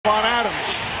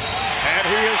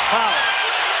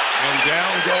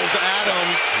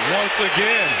once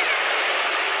again.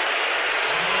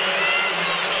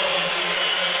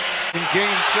 In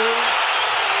game 2,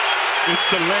 it's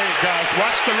the leg, guys.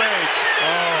 Watch the leg.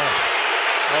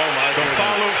 Oh my God. The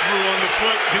follow through on the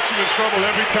foot gets you in trouble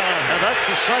every time. And that's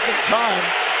the second time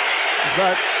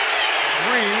that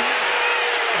Green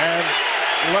and,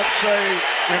 let's say,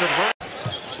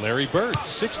 inadvertent. Larry Bird,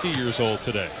 60 years old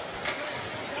today.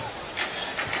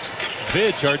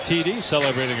 Vidge, our TD,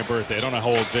 celebrating a birthday. I don't know how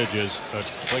old Vidge is,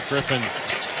 but Blake Griffin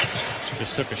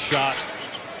just took a shot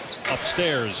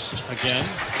upstairs again.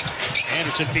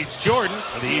 Anderson beats Jordan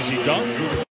for the easy dunk.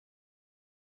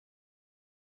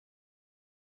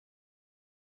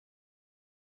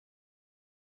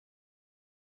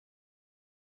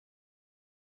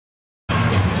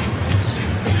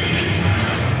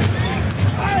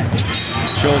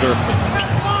 Shoulder.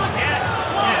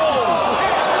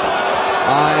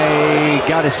 I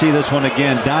got to see this one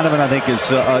again. Donovan, I think, is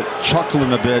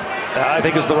chuckling a bit. I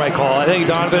think it's the right call. I think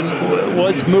Donovan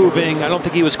was moving. I don't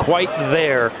think he was quite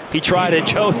there. He tried it.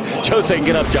 Joe saying,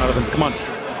 "Get up, Jonathan. Come on."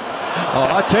 Oh,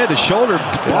 I'll tell you, the shoulder,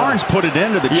 Barnes put it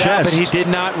into the chest. Yeah, but he did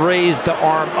not raise the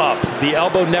arm up. The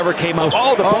elbow never came up.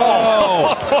 Oh, the ball.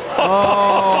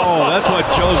 Oh, that's what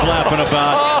Joe's laughing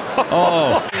about.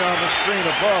 Oh. On the screen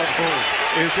above,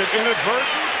 is it inadvertent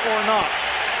or not?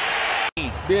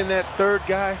 Being that third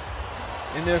guy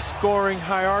in their scoring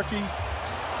hierarchy,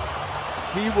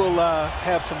 he will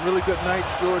have some really good nights,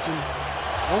 George, and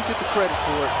won't get the credit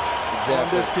for it on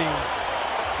this team.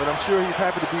 But I'm sure he's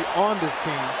happy to be on this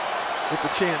team with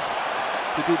the chance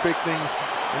to do big things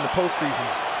in the postseason.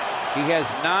 He has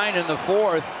 9 in the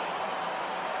fourth.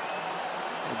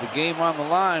 With the game on the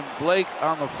line, Blake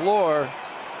on the floor.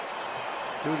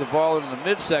 Threw the ball into the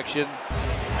midsection.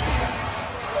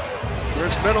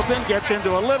 Chris Middleton gets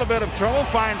into a little bit of trouble,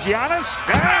 finds Giannis.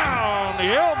 Down the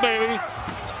hill, baby.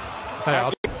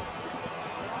 Hey,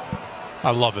 I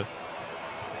love it.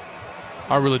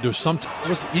 I really do.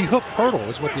 Sometimes the E-hook hurdle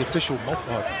is what the official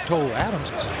told Adams.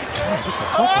 Just a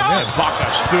tough one there. Ibaka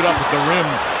stood up at the rim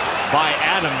by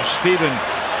Adams. Steven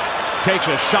takes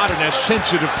a shot in a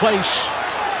sensitive place.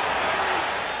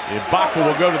 Ibaka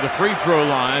will go to the free throw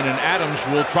line, and Adams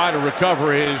will try to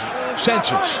recover his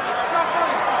senses.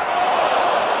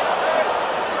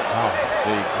 Wow.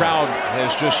 The crowd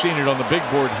has just seen it on the big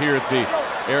board here at the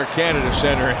Air Canada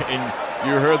Center, and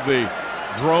you heard the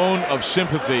groan of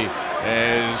sympathy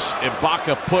as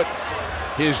Ibaka put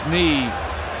his knee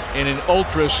in an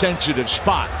ultra-sensitive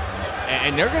spot.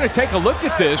 And they're going to take a look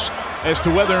at this as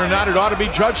to whether or not it ought to be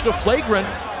judged a flagrant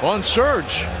on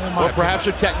Serge, or perhaps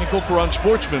a technical for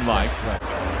unsportsmanlike.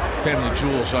 Family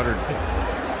Jewels uttered in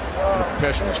a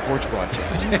professional sports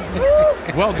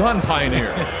broadcast. Well done,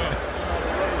 Pioneer.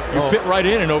 You fit right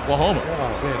in Oklahoma.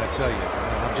 Oh, man, I tell you,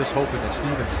 I'm just hoping that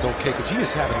Stevens is okay, because he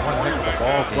is having one heck of a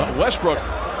ball game. Well, Westbrook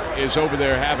is over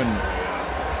there having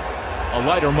a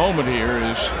lighter moment here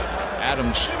as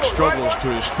Adams struggles to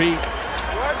his feet.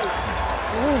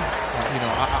 You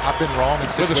know, I've been wrong in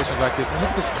situations like this. And look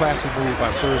at this classy move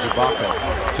by Serge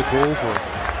Ibaka to go over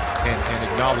and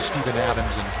acknowledge Steven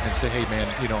Adams and say, hey, man,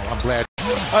 you know, I'm glad.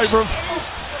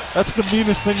 That's the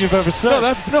meanest thing you've ever said. No,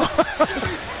 that's no.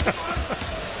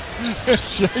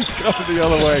 Shay's coming the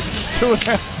other way.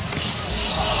 2.5.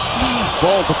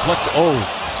 Ball deflected. Oh.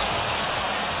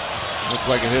 Looks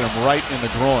like it hit him right in the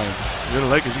groin. You're the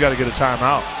Lakers, you got to get a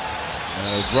timeout.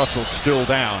 As Russell's still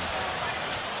down.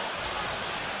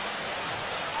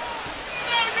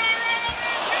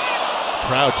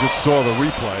 Crowd just saw the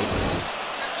replay.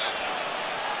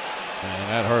 And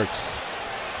that hurts.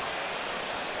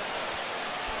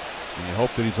 And you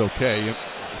hope that he's okay.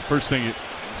 First thing you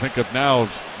think of now is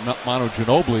Manu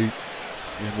Ginobili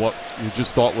in what you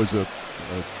just thought was a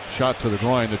shot to the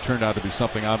groin that turned out to be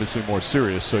something obviously more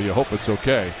serious, so you hope it's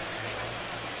okay.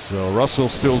 So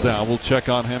Russell's still down. We'll check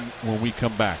on him when we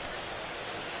come back.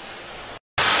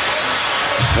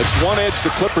 That's one edge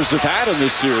the Clippers have had in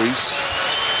this series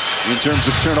in terms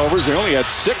of turnovers. They only had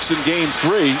 6 in game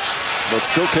 3, but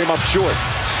still came up short.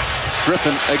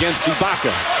 Griffin against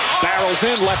Ibaka. Barrels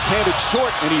in, left-handed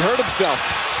short, and he hurt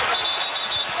himself.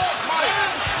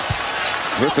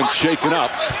 Griffin shaken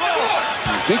up.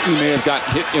 I think he may have got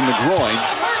hit in the groin.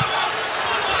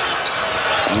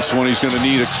 This one he's going to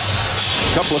need a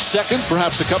couple of seconds,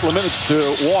 perhaps a couple of minutes to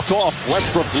walk off.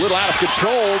 Westbrook a little out of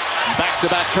control.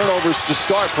 Back-to-back turnovers to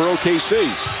start for OKC.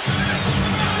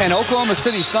 And Oklahoma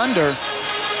City Thunder,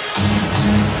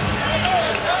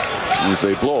 as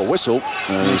they blow a whistle,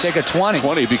 they take a 20.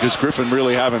 20 because Griffin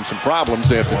really having some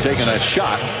problems after taking that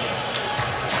shot.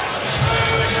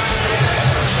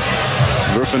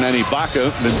 Griffin and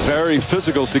Ibaka been very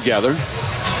physical together.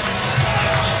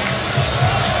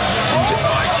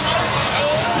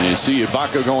 And you see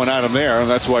Ibaka going at him there, and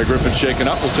that's why Griffin's shaking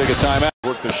up. We'll take a timeout.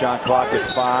 Work the shot clock at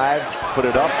 5. Put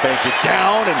it up, bank it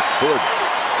down, and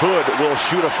Hood will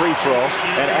shoot a free throw,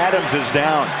 and Adams is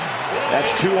down.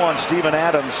 That's 2 on Steven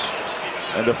Adams,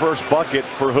 and the first bucket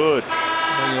for Hood.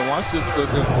 And you watch this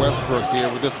Westbrook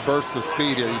here with this burst of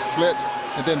speed here. He splits,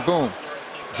 and then boom,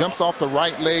 jumps off the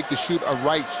right leg to shoot a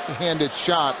right-handed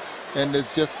shot, and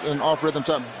it's just an off-rhythm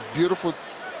shot. Beautiful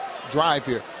drive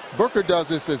here. Booker does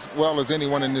this as well as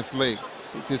anyone in this league.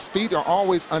 His feet are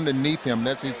always underneath him.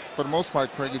 That's for the most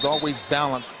part, Craig, he's always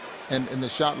balanced, and the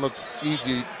shot looks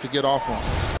easy to get off on.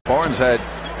 Barnes had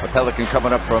a Pelican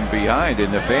coming up from behind,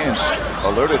 and the fans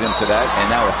alerted him to that, and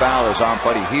now a foul is on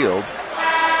Buddy Hield.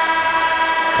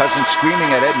 Cousins screaming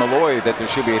at Ed Malloy that there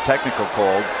should be a technical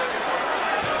called.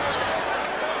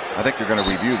 I think they're going to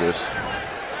review this.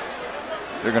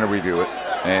 They're going to review it,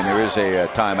 and there is a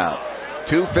timeout.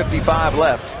 2:55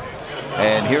 left,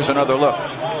 and here's another look.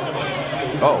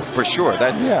 Oh, for sure.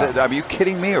 That's. Are you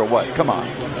kidding me or what? Come on.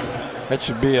 That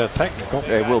should be a technical.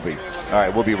 It will be. All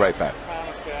right, we'll be right back.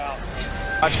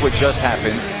 Watch what just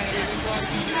happened.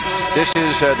 This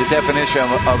is the definition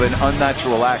of an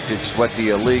unnatural act. It's what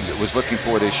the league was looking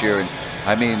for this year, and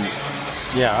I mean.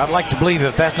 Yeah, I'd like to believe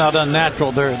if that's not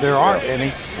unnatural, there aren't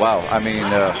any. Wow, I mean.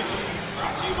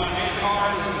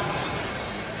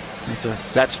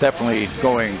 That's definitely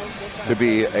going to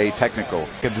be a technical.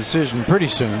 A decision pretty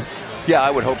soon. Yeah, I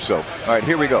would hope so. All right,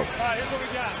 here we go. All right, here's what we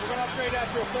got. We're going to upgrade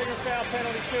after a flagrant foul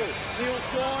penalty 2. Hield's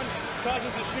gone.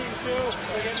 Cousins is shooting 2.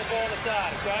 We're getting the ball on the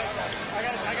side, okay?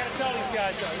 I got to tell these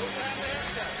guys, though.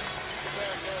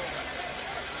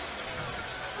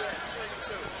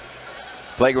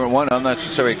 Flagrant 1,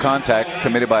 unnecessary contact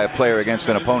committed by a player against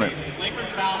an opponent.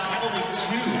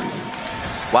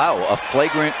 Wow, a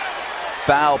flagrant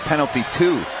foul penalty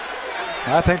 2.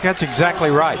 I think that's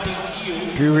exactly right.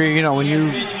 You know, when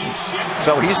you.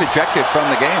 So he's ejected from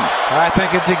the game. I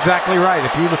think it's exactly right.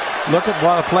 If you look at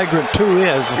what a flagrant 2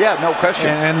 is. Yeah, no question.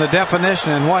 And the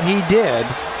definition and what he did.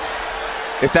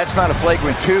 If that's not a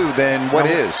flagrant 2, then what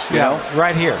is? You know?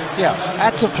 Right here. Yeah,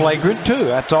 that's a flagrant 2.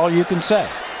 That's all you can say,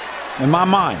 in my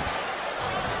mind.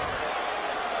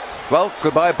 Well,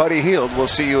 goodbye, Buddy Hield. We'll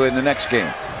see you in the next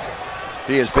game.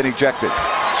 He has been ejected.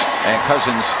 And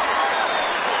Cousins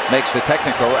makes the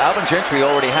technical. Alvin Gentry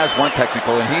already has 1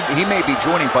 technical, and he may be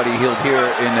joining Buddy Hield here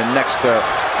in the next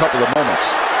couple of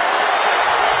moments.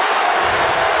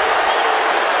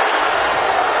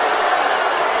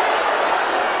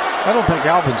 I don't think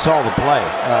Alvin saw the play.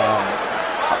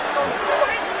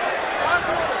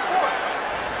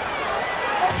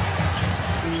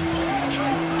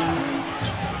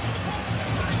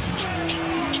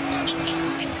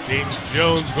 James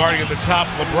Jones guarding at the top.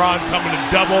 LeBron coming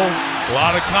to double. A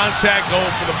lot of contact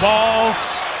going for the ball.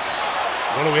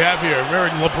 What do we have here? Remember,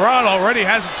 LeBron already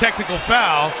has a technical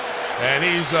foul, and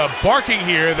he's barking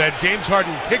here that James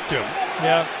Harden kicked him.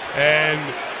 Yeah. And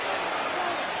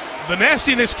the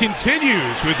nastiness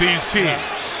continues with these teams.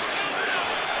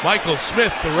 Michael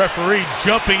Smith, the referee,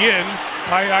 jumping in.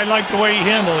 I like the way he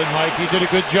handled it, Mike. He did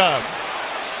a good job.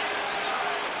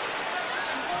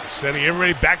 Sending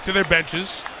everybody back to their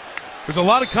benches. There's a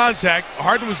lot of contact.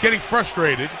 Harden was getting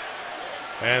frustrated.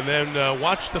 And then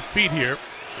watch the feet here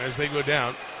as they go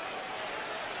down.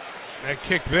 That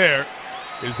kick there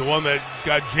is the one that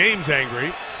got James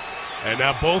angry. And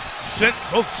now both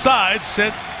sides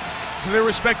sent to their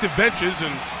respective benches,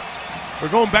 and we're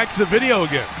going back to the video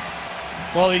again.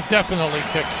 Well, he definitely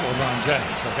kicks LeBron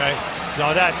James, okay?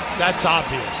 Now that's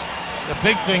obvious. The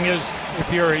big thing is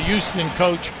if you're a Houston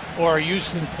coach or a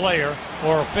Houston player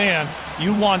or a fan,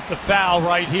 you want the foul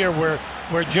right here where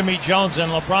Jimmy Jones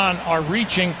and LeBron are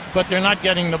reaching, but they're not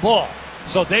getting the ball.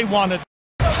 So they wanted.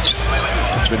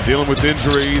 Been dealing with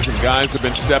injuries, and guys have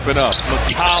been stepping up.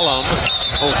 McCollum,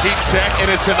 heat check, and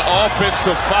it's an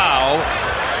offensive foul.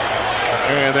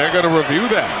 And they're going to review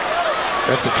that.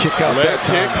 That's a kick out that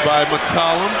time. Kick by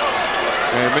McCollum.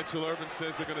 And Mitchell Irvin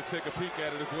says they're going to take a peek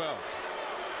at it as well.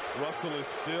 Russell is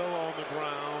still on the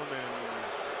ground, and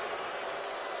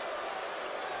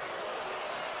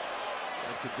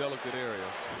that's a delicate area.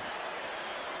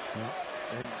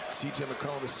 And C.J.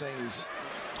 McCollum is saying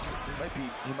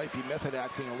he might be method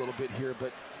acting a little bit here,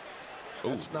 but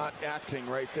that's not acting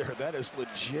right there. That is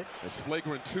legit. It's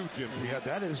flagrant 2, Jim. Yeah,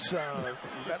 that is.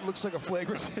 That looks like a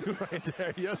flagrant 2 right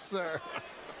there. Yes, sir.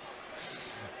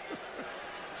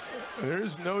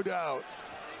 There's no doubt.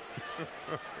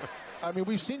 I mean,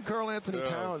 we've seen Karl Anthony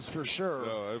Towns for sure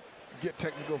get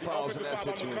technical fouls in that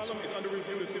situation. McCollum is under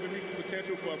review to see if it meets the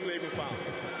potential for a flagrant foul.